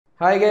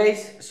Hi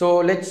guys, so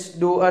let's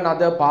do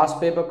another past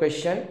paper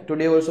question.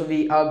 Today also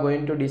we are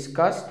going to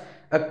discuss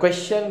a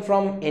question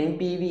from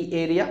NPV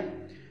area.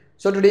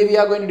 So today we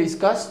are going to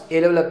discuss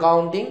A-level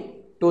accounting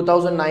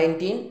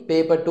 2019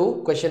 paper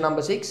 2 question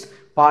number 6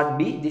 part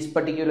B. This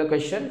particular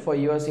question for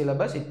your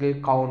syllabus, it will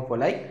count for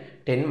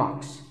like 10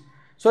 marks.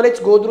 So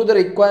let's go through the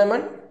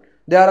requirement.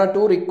 There are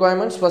two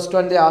requirements. First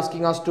one, they are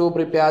asking us to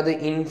prepare the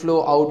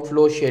inflow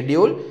outflow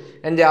schedule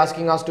and they are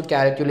asking us to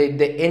calculate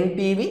the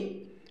NPV.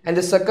 And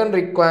the second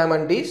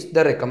requirement is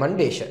the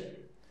recommendation.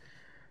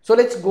 So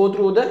let's go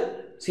through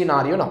the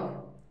scenario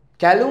now.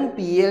 Calum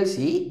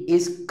PLC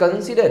is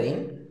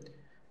considering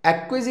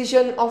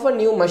acquisition of a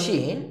new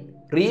machine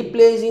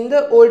replacing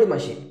the old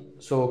machine.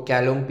 So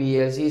Calum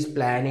PLC is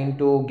planning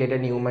to get a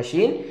new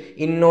machine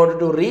in order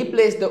to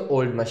replace the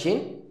old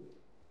machine.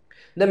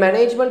 The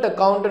management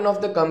accountant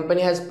of the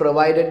company has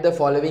provided the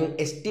following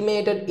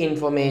estimated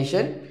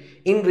information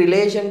in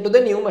relation to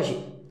the new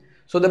machine.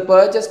 So the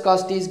purchase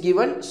cost is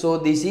given. So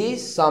this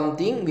is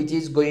something which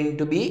is going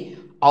to be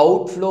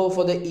outflow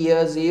for the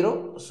year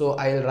 0. So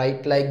I'll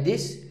write like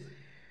this.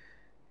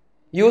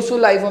 Useful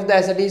life of the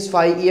asset is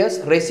 5 years.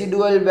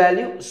 Residual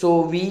value.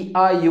 So we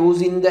are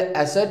using the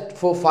asset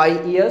for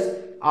 5 years.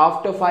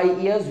 After 5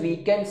 years we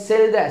can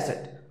sell the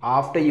asset.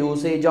 After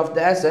usage of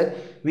the asset,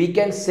 we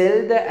can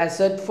sell the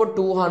asset for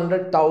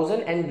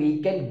 200,000 and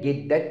we can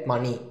get that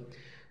money.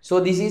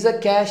 So this is a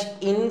cash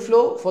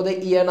inflow for the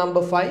year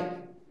number 5.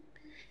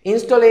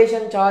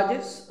 Installation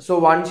charges. So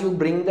once you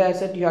bring the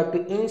asset, you have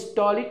to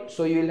install it.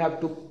 So you will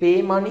have to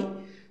pay money.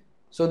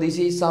 So this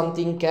is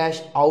something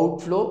cash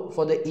outflow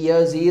for the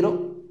year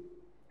 0.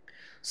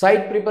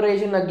 Site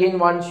preparation, again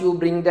once you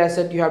bring the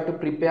asset, you have to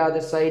prepare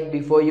the site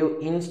before you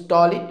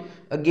install it.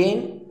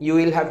 Again you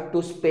will have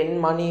to spend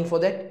money for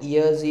that,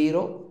 year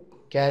 0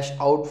 cash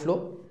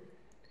outflow.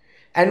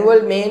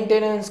 Annual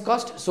maintenance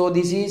cost. So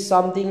this is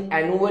something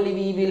annually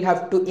we will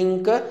have to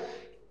incur,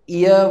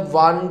 year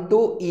 1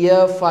 to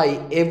year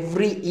 5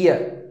 every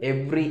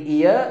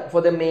year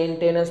for the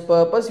maintenance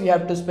purpose we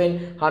have to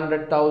spend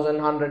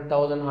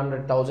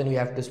 100,000 we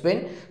have to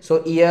spend.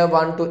 So year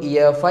 1 to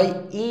year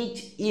 5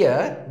 each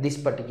year this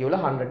particular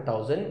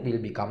 100,000 will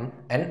become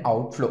an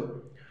outflow.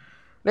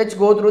 Let's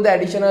go through the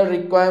additional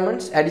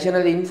requirements,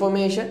 additional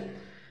information.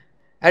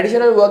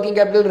 Additional working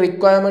capital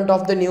requirement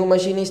of the new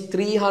machine is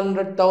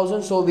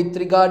 300,000. So with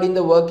regard in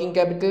the working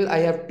capital, I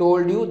have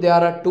told you there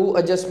are two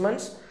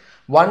adjustments.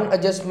 One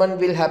adjustment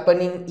will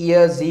happen in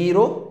year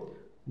 0.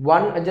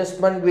 One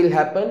adjustment will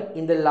happen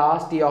in the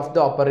last year of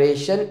the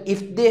operation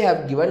if they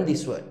have given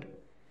this word.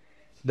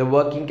 The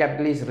working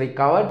capital is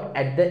recovered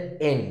at the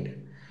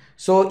end.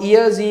 So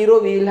year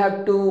 0 we will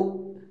have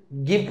to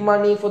give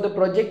money for the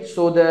project.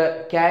 So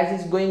the cash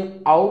is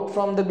going out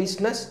from the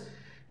business.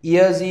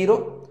 Year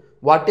 0,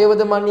 whatever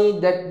the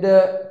money that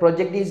the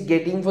project is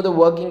getting for the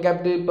working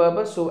capital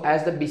purpose, so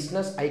as the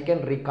business I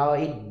can recover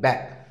it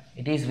back.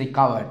 It is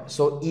recovered.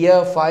 So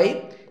year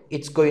 5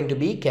 it's going to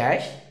be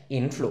cash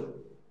inflow.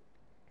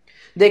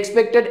 The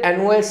expected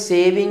annual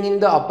saving in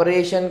the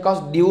operation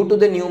cost due to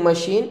the new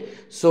machine.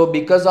 So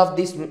because of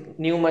this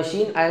new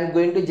machine I am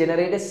going to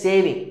generate a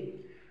saving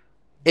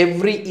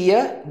every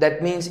year.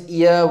 That means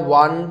year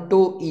 1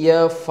 to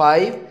year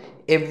 5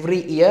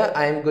 every year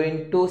I am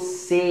going to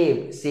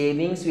save.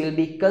 Savings will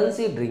be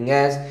considering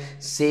as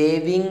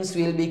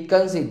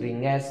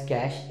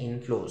cash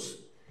inflows,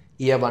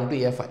 year 1 to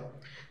year 5.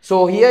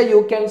 So here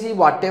you can see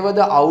whatever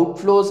the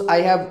outflows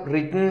I have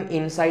written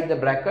inside the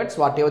brackets,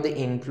 whatever the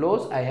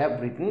inflows I have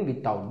written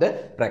without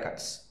the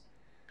brackets.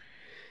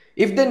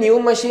 If the new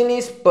machine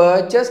is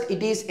purchased,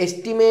 it is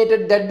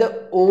estimated that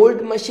the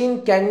old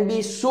machine can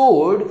be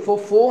sold for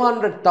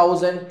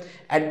 400,000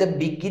 at the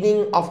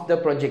beginning of the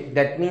project.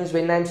 That means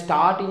when I am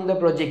starting the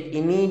project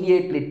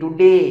immediately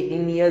today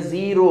in year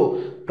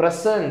 0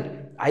 present,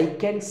 I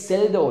can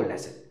sell the old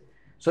asset.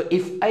 So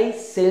if I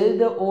sell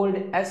the old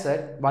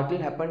asset, what will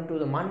happen to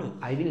the money?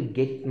 I will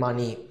get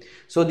money.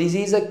 So this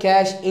is a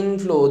cash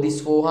inflow. This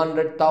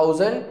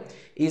 400,000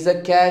 is a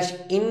cash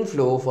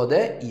inflow for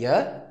the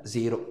year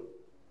 0.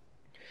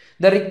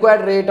 The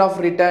required rate of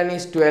return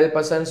is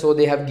 12%. So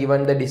they have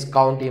given the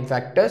discounting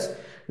factors.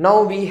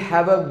 Now we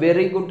have a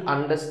very good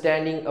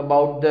understanding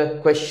about the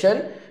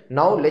question.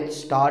 Now let's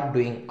start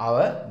doing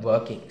our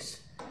workings.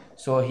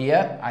 So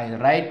here I'll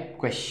write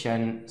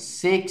question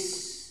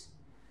 6.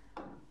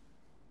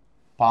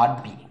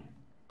 Part B.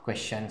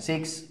 Question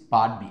 6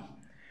 part B.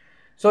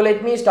 So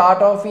let me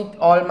start off with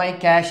all my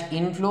cash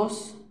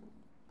inflows.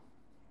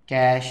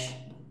 Cash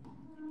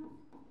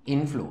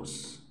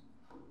inflows.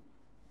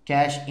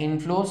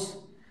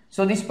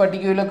 So this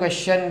particular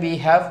question we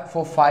have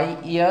for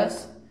 5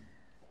 years.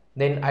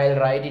 Then I'll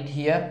write it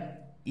here.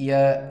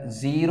 Year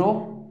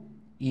 0,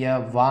 year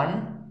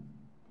 1,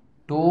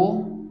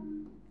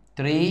 2,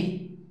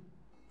 3,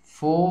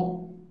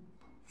 4,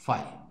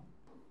 5.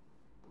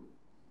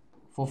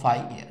 For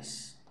 5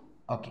 years.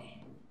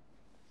 Okay.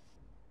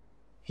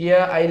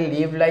 Here I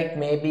leave like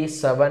maybe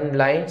 7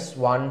 lines.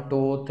 1,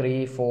 2,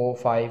 3, 4,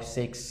 5,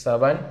 6,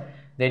 7.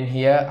 Then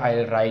here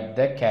I'll write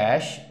the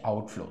cash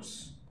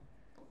outflows.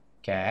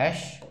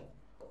 cash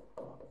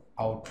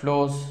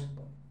outflows.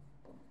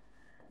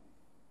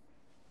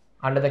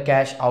 Under the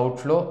cash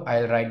outflow,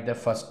 I'll write the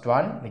first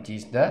one, which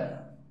is the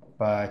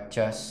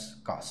purchase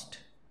cost.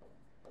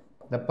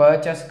 The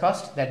purchase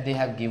cost that they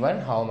have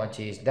given, how much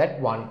is that?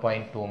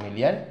 1.2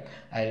 million.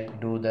 I'll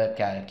do the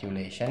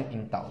calculation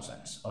in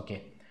thousands.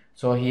 Okay,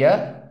 so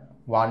here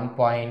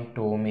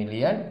 1.2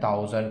 million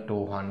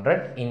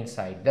 1200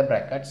 inside the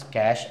brackets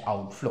cash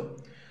outflow.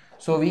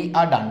 So we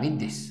are done with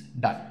this.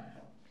 Done.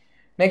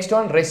 Next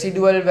one,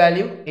 residual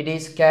value. It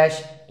is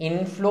cash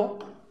inflow.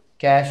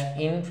 Cash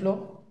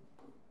inflow.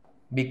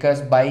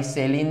 Because by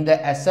selling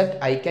the asset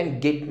I can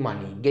get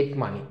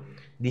money.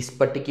 This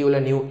particular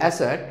new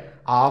asset,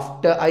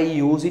 after I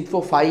use it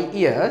for 5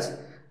 years,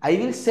 I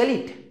will sell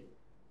it.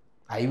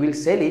 I will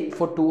sell it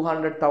for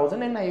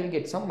 200,000 and I will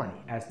get some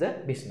money as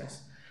the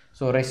business.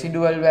 So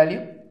residual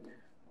value,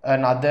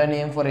 another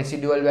name for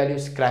residual value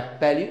is scrap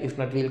value. If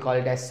not, we will call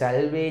it as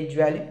salvage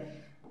value.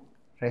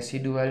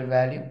 Residual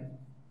value,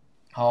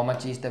 how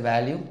much is the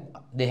value?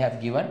 They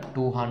have given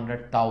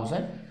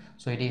 200,000.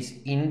 So it is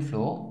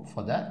inflow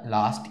for the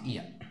last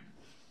year.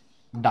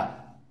 Done.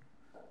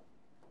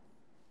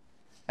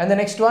 And the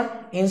next one,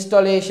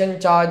 installation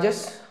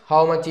charges.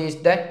 How much is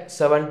that?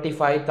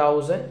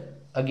 75,000.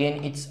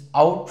 Again, it's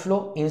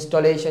outflow.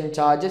 Installation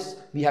charges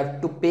we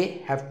have to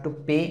pay.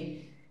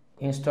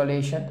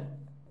 Installation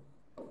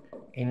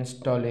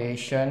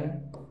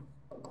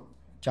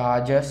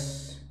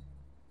charges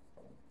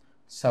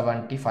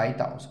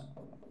 75,000.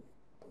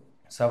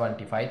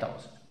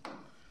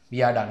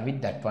 We are done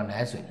with that one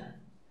as well.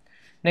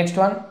 Next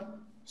one,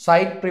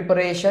 site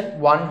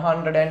preparation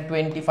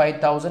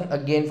 125,000.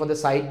 Again, for the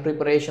site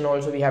preparation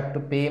also we have to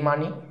pay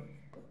money.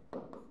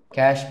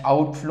 Cash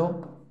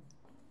outflow,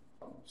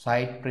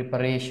 site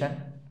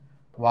preparation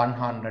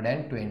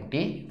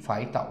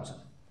 125,000.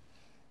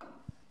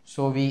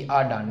 So we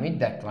are done with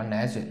that one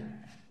as well.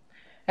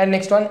 And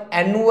next one,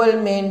 annual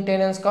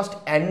maintenance cost.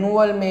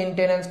 Annual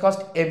maintenance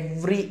cost,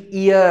 every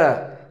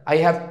year I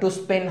have to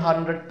spend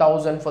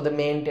 100,000 for the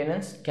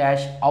maintenance.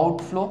 Cash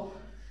outflow,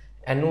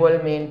 annual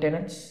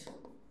maintenance,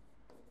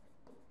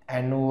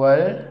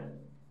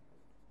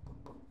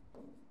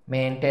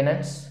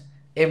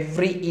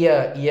 every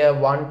year, year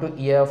 1 to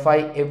year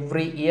 5,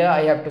 every year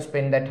I have to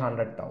spend that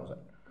 100,000.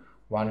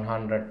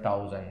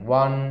 100,000,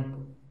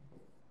 1,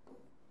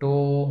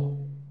 2,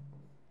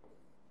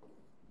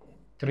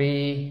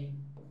 3,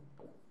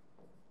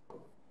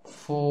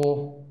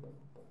 4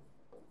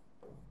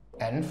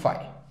 and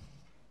 5.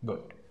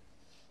 Good.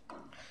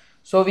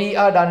 So we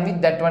are done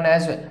with that one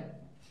as well.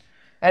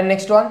 And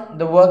next one,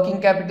 the working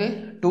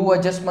capital. 2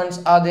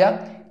 adjustments are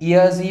there.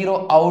 Year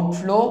 0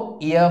 outflow,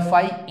 year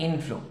 5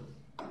 inflow.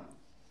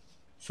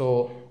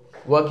 So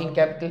working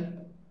capital,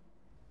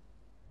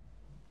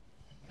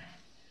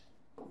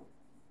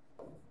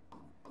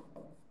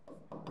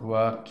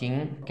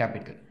 working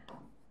capital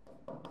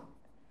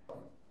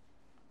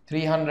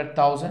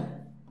 300,000,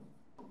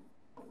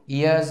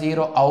 year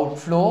 0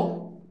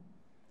 outflow,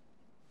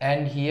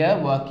 and here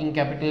working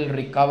capital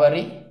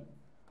recovery,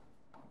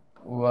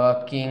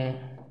 working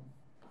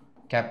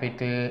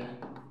capital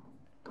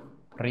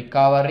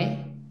recovery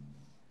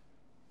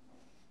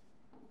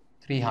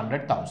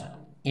 300,000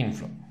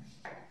 inflow.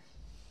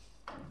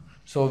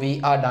 So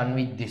we are done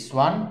with this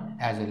one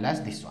as well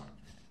as this one.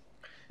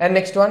 And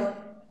next one,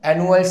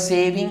 annual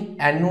saving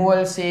every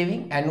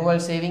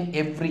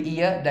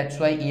year. That's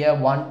why year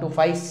 1 to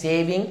 5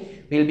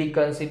 saving, we'll be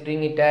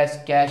considering it as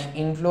cash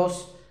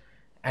inflows.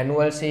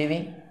 Annual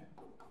saving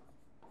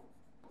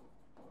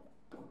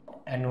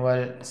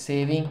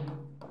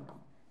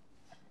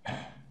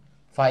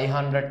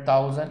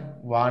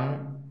 500,000,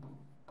 1,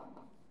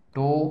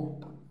 2,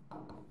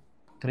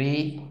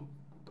 3,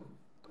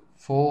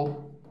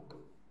 4,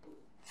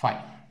 5.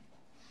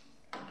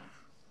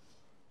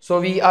 So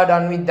we are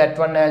done with that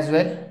one as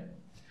well.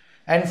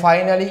 And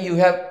finally, you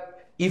have,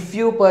 if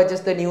you purchase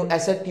the new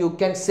asset, you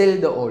can sell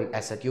the old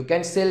asset.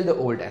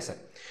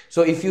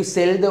 So if you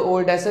sell the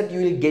old asset,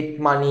 you will get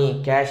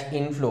money, cash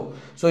inflow.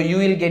 So you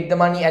will get the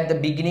money at the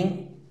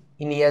beginning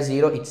in year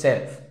 0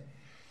 itself.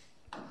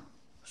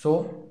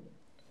 So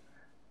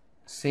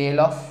sale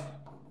of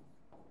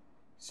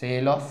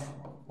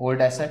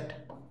old asset,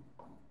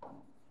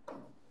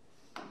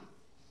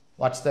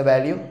 what's the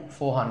value?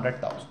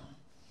 400,000.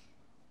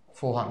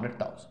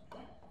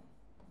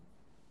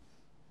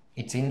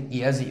 It's in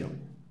year 0.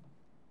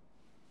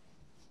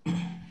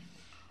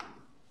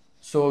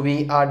 So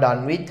we are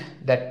done with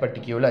that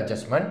particular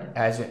adjustment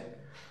as well.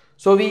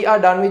 So we are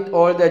done with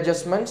all the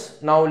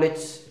adjustments. Now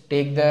let's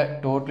take the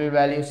total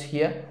values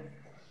here.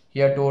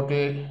 Here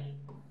total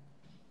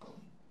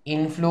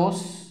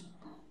inflows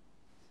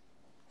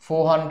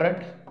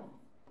 400,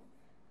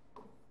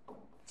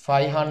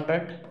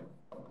 500,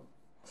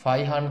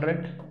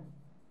 500,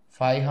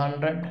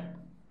 500,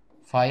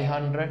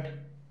 500.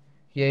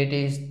 Here it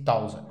is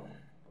 1000.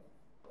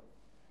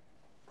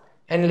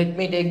 And let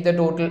me take the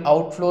total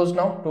outflows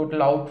now. Total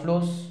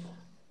outflows.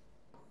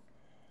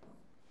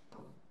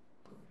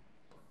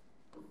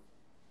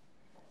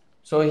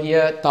 So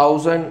here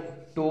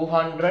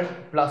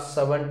 1200 plus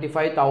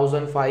 75,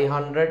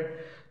 1500,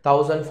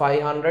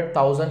 1500,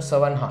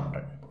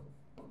 1700.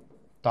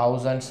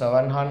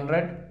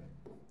 1700.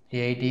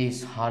 Here it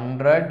is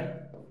 100,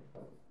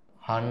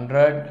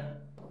 100,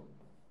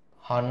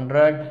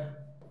 100,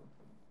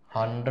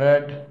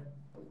 100,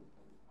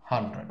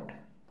 100.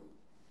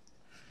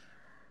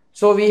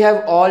 So we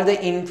have all the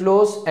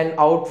inflows and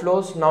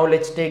outflows. Now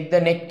let's take the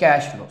net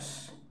cash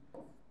flows.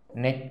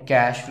 Net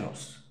cash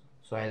flows.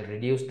 So I'll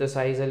reduce the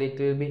size a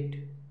little bit.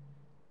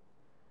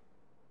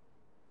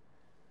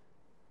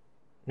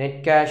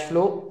 Net cash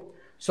flow.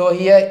 So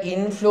here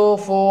inflow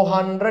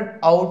 400,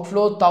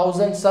 outflow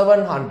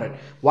 1700.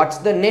 What's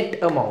the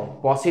net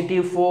amount?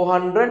 Positive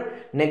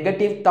 400,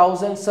 negative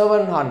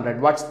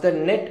 1700. What's the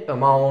net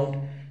amount?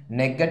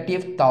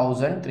 Negative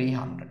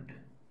 1300.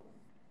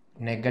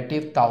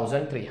 Negative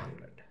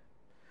 1300.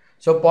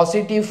 So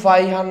positive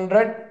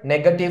 500,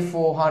 negative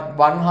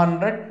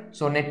 100.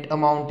 So net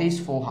amount is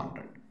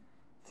 400.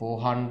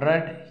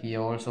 400.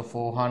 Here also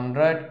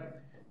 400.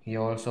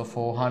 Here also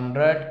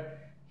 400.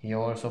 Here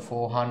also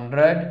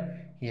 400.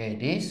 Here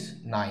it is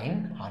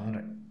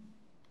 900.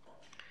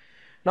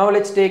 Now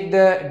let's take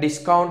the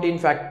discounting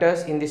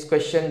factors. In this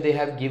question they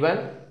have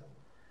given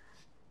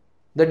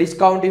the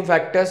discounting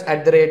factors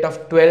at the rate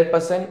of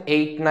 12%,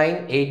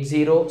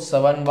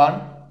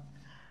 898071.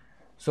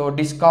 So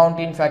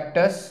discounting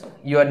factors,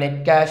 your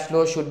net cash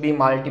flow should be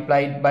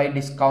multiplied by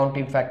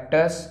discounting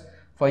factors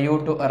for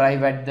you to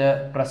arrive at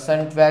the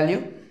present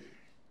value.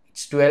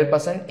 It's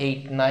 12%,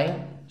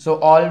 89. So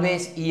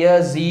always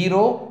year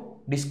 0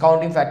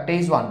 discounting factor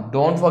is 1.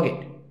 Don't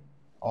forget.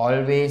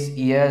 Always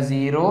year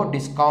 0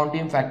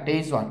 discounting factor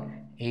is 1.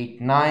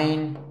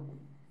 89,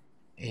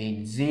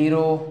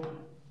 80.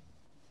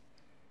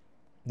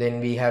 Then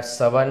we have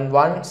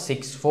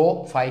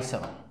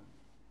 716457.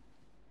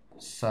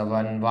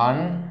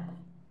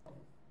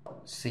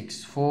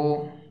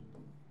 7164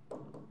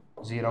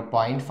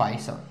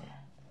 0.57.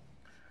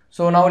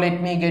 So now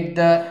let me get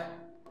the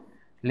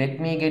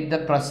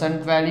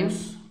present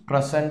values.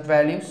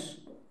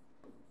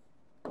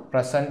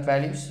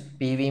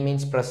 PV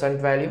means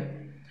present value.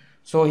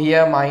 So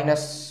here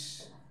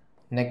minus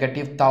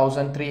negative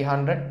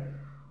 1300,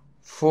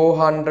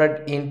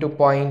 400 into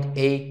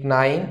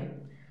 0.89,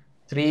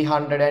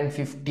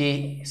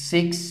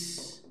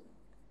 356.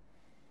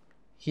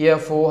 Here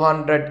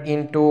 400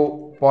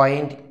 into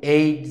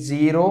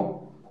 0.80,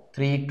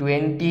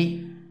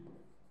 320.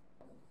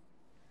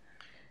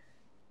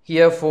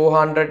 Here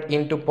 400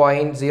 into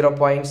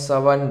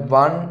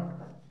 0.71,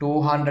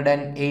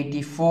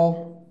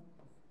 284.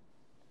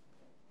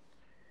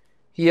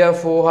 Here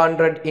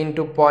 400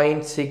 into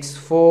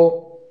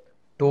 0.64,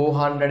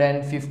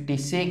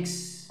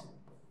 256.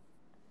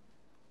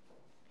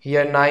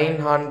 Here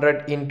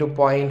 900 into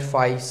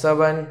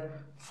 0.57,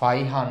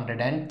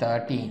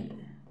 513.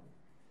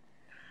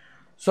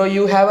 So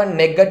you have a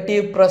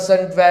negative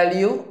present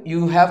value,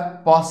 you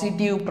have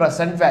positive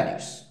present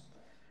values.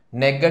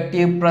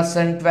 Negative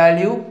present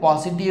value,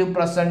 positive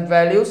present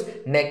values,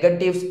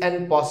 negatives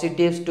and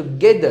positives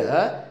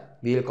together,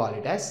 we will call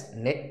it as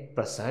net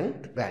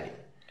present value.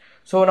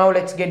 So now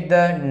let's get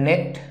the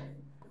net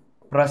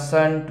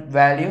present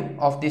value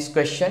of this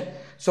question.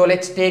 So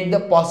let's take the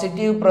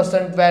positive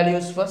present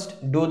values first.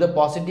 Do the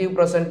positive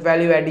present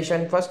value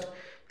addition first.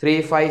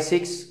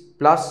 356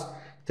 plus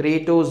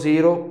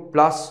 320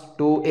 plus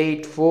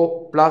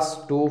 284 plus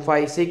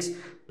 256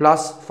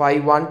 plus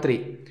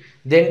 513.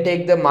 Then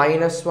take the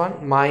minus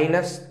 1,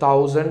 minus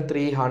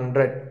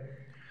 1300.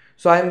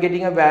 So I am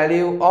getting a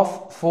value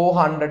of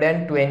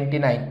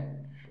 429.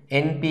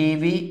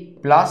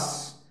 NPV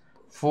plus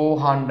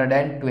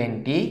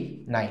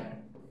 429.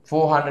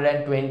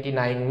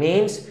 429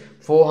 means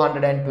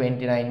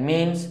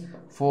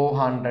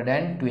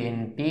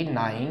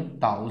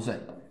 429,000.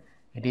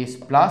 It is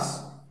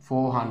plus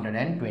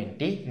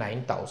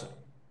 429,000.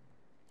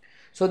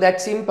 So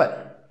that's simple.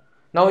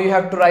 Now you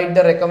have to write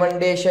the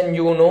recommendation.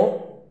 You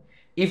know,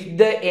 if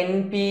the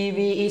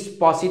NPV is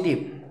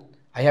positive,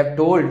 I have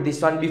told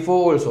this one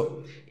before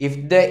also.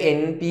 If the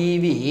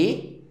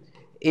NPV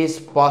is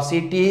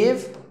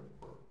positive,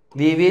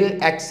 we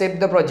will accept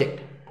the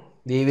project.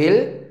 We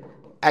will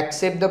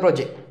accept the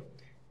project.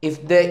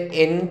 If the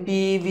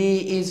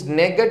NPV is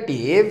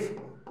negative,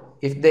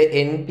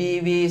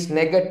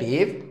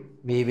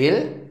 we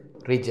will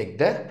reject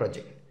the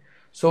project.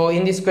 So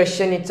in this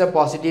question it's a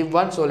positive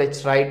one. So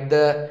let's write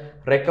the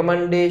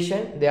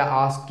recommendation. They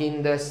are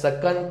asking the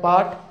second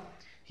part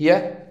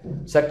here.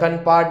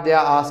 Second part they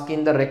are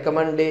asking the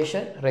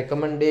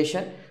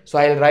recommendation. So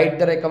I'll write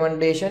the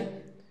recommendation.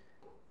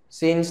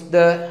 Since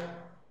the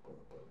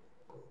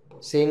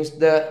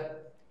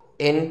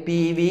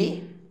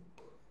NPV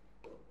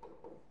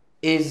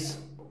is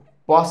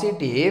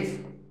positive,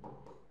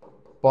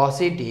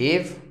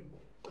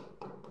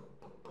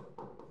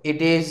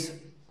 it is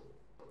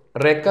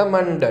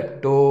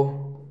recommended to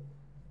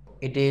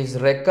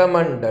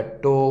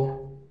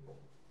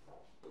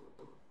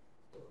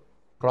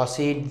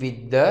proceed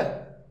with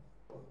the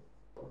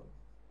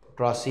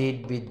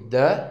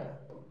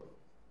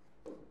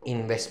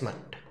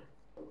investment.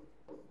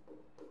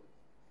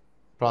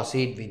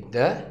 Proceed with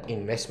the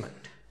investment.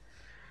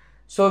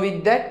 So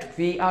with that,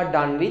 we are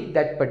done with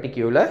that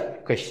particular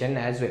question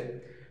as well.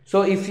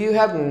 So if you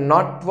have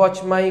not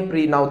watched my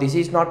now this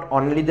is not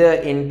only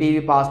the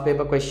NPV past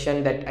paper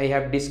question that I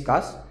have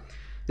discussed.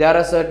 There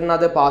are certain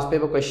other past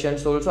paper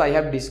questions also I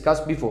have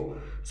discussed before.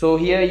 So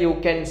here you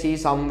can see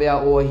somewhere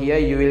over here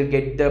you will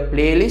get the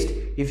playlist.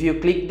 If you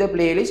click the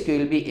playlist, you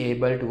will be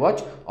able to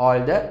watch all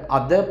the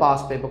other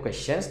past paper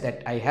questions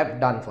that I have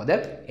done for the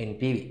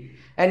NPV.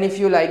 And if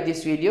you like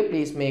this video,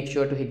 please make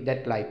sure to hit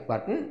that like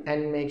button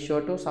and make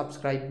sure to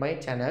subscribe my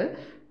channel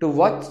to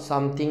watch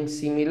something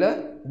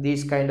similar,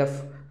 these kind of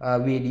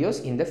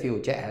videos in the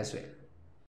future as well.